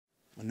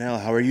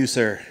Manel, how are you,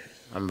 sir?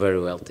 I'm very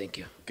well, thank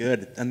you.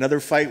 Good. Another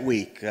fight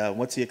week.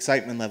 What's the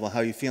excitement level? How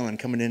are you feeling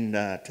coming in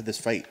to this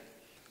fight?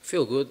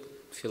 Feel good,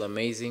 feel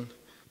amazing.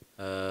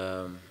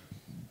 Um,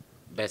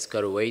 Best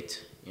cut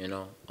weight,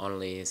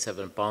 only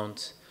 7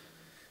 pounds,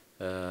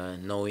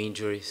 no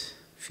injuries.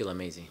 Feel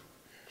amazing.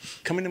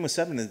 Coming in with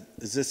seven,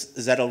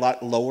 is that a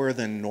lot lower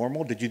than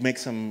normal? Did you make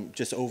some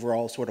just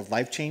overall sort of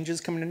life changes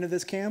coming into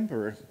this camp,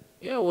 or?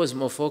 Yeah, I was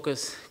more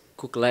focused,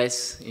 cook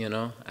less.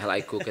 I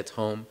like cook at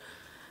home,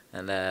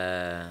 and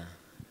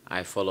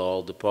I follow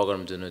all the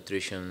program, the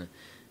nutrition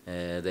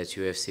that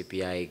UFC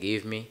PI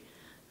gave me,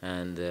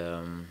 and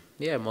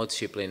yeah, more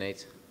disciplined a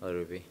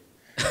little bit.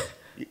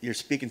 You're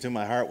speaking to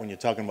my heart when you're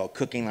talking about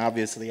cooking.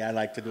 Obviously, I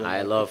like to do a lot I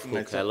of love cooking cook.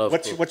 I myself. love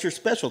What's cook. what's your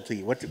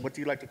specialty? What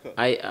do you like to cook?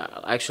 I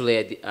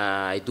actually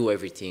I do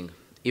everything.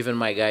 Even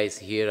my guys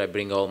here, I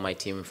bring all my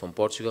team from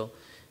Portugal,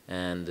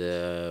 and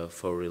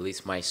for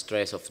release my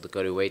stress of the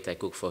curry weight, I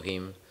cook for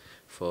him,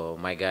 for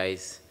my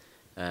guys,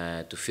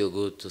 to feel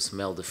good, to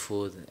smell the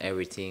food,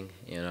 everything.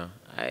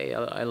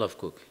 I love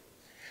cook.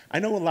 I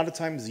know a lot of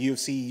times the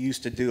UFC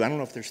used to do, I don't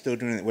know if they're still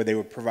doing it, where they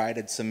were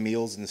provided some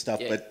meals and stuff,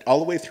 Yeah. but all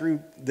the way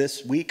through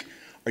this week,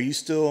 are you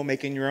still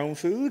making your own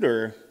food,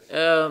 or?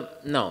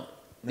 No,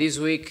 this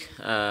week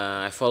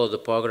I follow the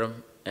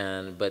program,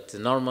 but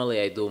normally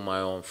I do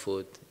my own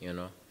food.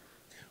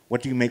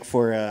 What do you make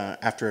for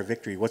after a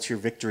victory? What's your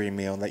victory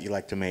meal that you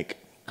like to make?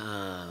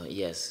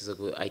 Yes, it's a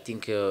good. I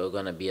think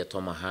gonna be a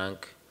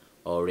tomahawk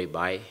or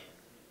ribeye.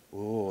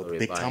 Oh, the Or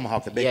big ribeye.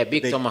 tomahawk, the big, Yeah, the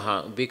big big,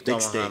 tomahawk, big big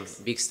tomahawk, steaks.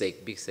 big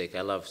steak, big steak.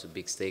 I love the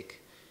big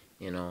steak.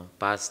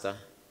 Pasta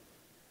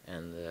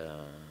and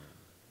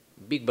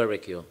big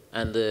barbecue,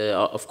 and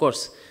of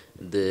course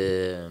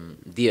the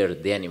deer,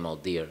 the animal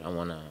deer. I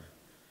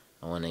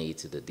wanna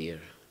eat the deer.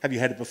 Have you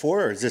had it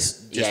before, or is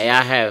this just? Yeah,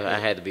 I have. I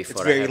had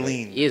before. It's very I have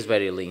lean. It's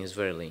very lean. It's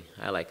very lean.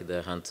 I like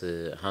the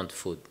hunt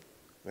food.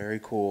 Very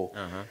cool.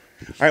 Uh-huh. All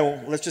right,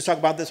 well, let's just talk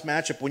about this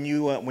matchup. When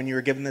you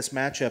were given this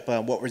matchup,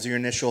 what was your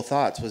initial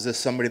thoughts? Was this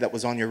somebody that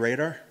was on your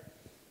radar?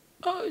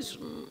 Oh,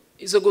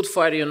 it's a good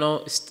fight.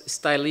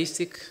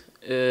 Stylistic,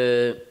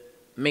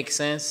 makes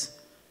sense.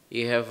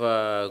 You have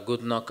a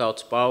good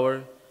knockout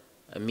power.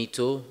 Me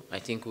too. I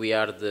think we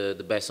are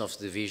the best of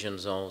the division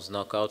zones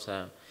knockout,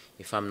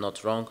 if I'm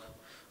not wrong.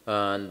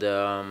 And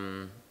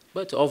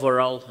but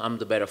overall, I'm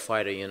the better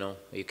fighter.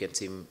 You can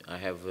see I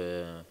have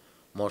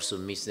more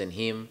submits than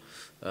him.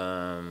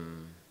 I,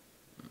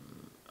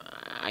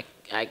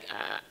 I, I,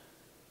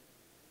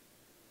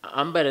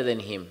 I'm better than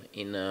him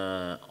in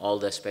all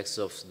the aspects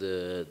of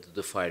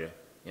the fighter.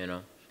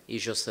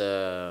 He's just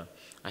a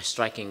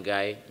striking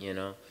guy.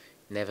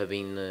 Never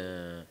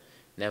been,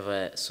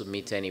 never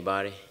submit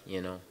anybody.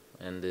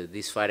 And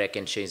this fight I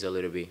can change a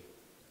little bit.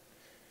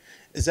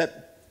 Is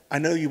that? I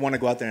know you want to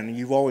go out there, and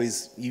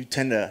you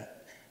tend to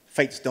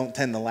fights don't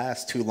tend to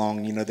last too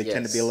long. They tend to be a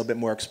Yes. little bit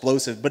more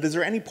explosive. But is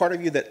there any part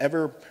of you that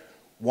ever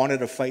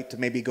wanted a fight to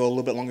maybe go a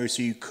little bit longer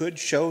so you could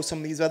show some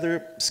of these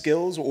other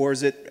skills, or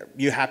is it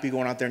you happy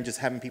going out there and just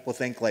having people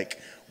think like,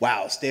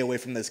 "Wow, stay away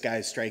from this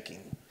guy's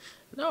striking"?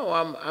 No,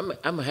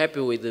 I'm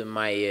happy with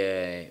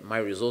my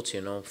results.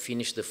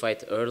 Finish the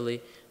fight early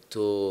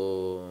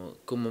to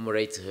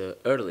commemorate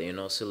early.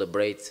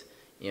 Celebrate.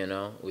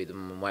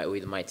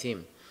 With my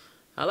team.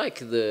 I like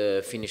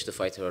the finish the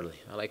fight early.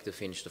 I like to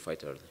finish the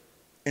fight early.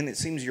 And it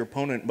seems your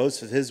opponent,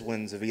 most of his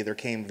wins have either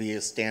came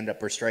via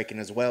stand-up or striking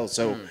as well.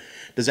 So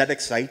does that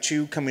excite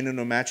you coming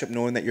into a matchup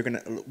knowing that you're going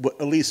to,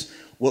 at least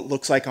what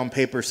looks like on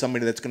paper,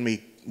 somebody that's going to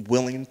be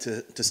willing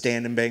to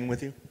stand and bang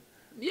with you?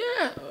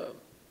 Yeah,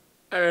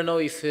 I don't know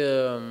if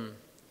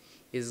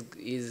is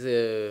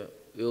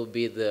will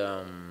be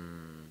the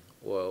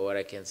what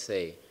I can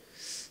say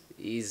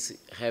is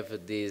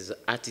have this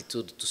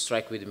attitude to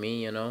strike with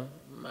me.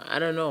 I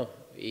don't know.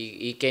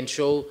 He can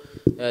show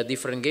a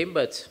different game,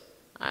 but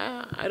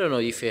I don't know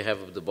if he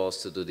have the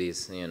balls to do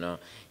this.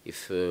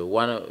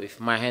 If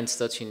my hands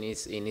touch in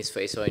his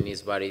face or in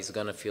his body, he's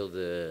gonna feel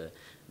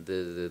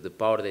the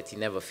power that he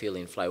never feel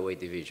in flyweight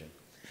division.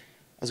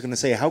 I was going to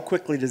say, how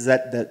quickly does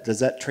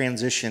that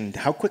transition?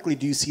 How quickly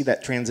do you see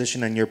that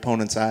transition in your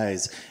opponent's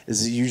eyes?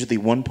 Is it usually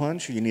one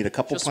punch, or you need a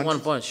couple Just punches? one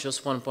punch,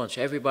 just one punch.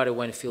 Everybody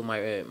when feel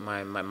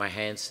my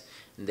hands,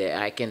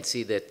 I can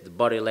see that the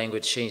body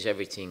language change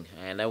everything.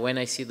 And when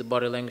I see the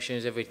body language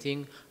change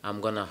everything,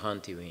 I'm gonna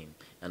hunt him.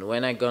 And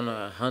when I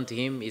gonna hunt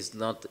him, he's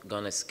not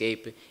gonna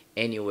escape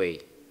anyway.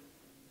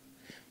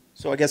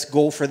 So I guess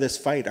goal for this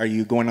fight, are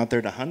you going out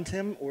there to hunt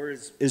him, or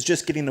is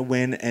just getting a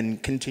win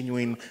and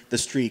continuing the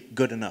streak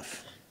good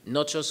enough?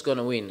 Not just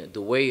gonna win,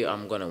 the way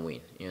I'm gonna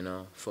win.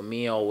 For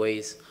me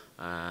always,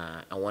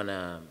 I want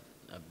a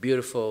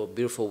beautiful,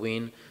 beautiful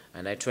win,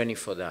 and I training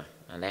for that.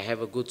 And I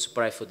have a good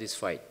surprise for this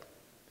fight.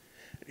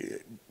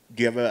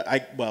 Do you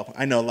have well,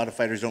 I know a lot of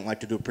fighters don't like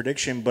to do a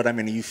prediction, but I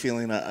mean, are you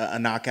feeling a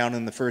knockout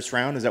in the first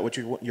round? Is that what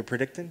you're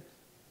predicting?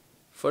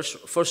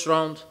 First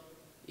round,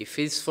 if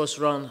it's first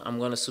round, I'm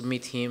gonna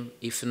submit him.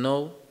 If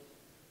no,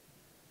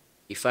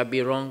 if I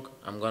be wrong,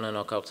 I'm gonna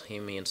knock out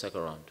him in second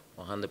round,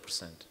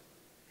 100%.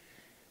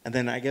 And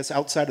then I guess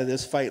outside of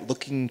this fight,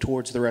 looking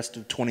towards the rest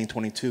of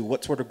 2022,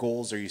 what sort of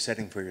goals are you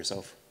setting for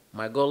yourself?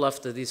 My goal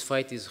after this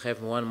fight is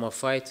have one more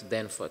fight,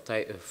 then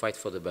fight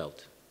for the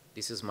belt.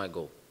 This is my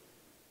goal.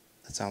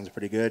 That sounds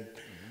pretty good.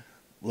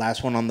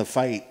 Last one on the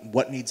fight.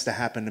 What needs to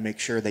happen to make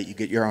sure that you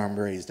get your arm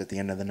raised at the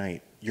end of the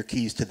night? Your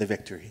keys to the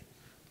victory.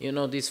 You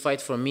know, this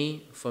fight for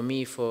me,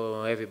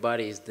 for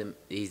everybody is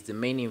the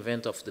main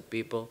event of the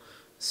people.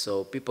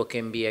 So people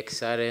can be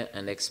excited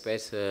and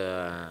expect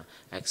an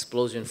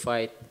explosion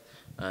fight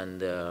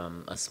and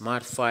a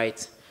smart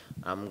fight.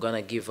 I'm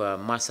gonna give a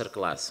master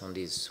class on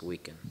this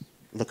weekend.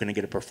 Looking to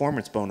get a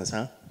performance bonus,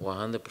 huh?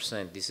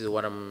 100%. This is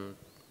what I'm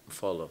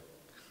follow.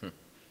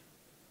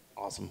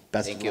 Awesome.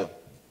 Best Thank of you. luck.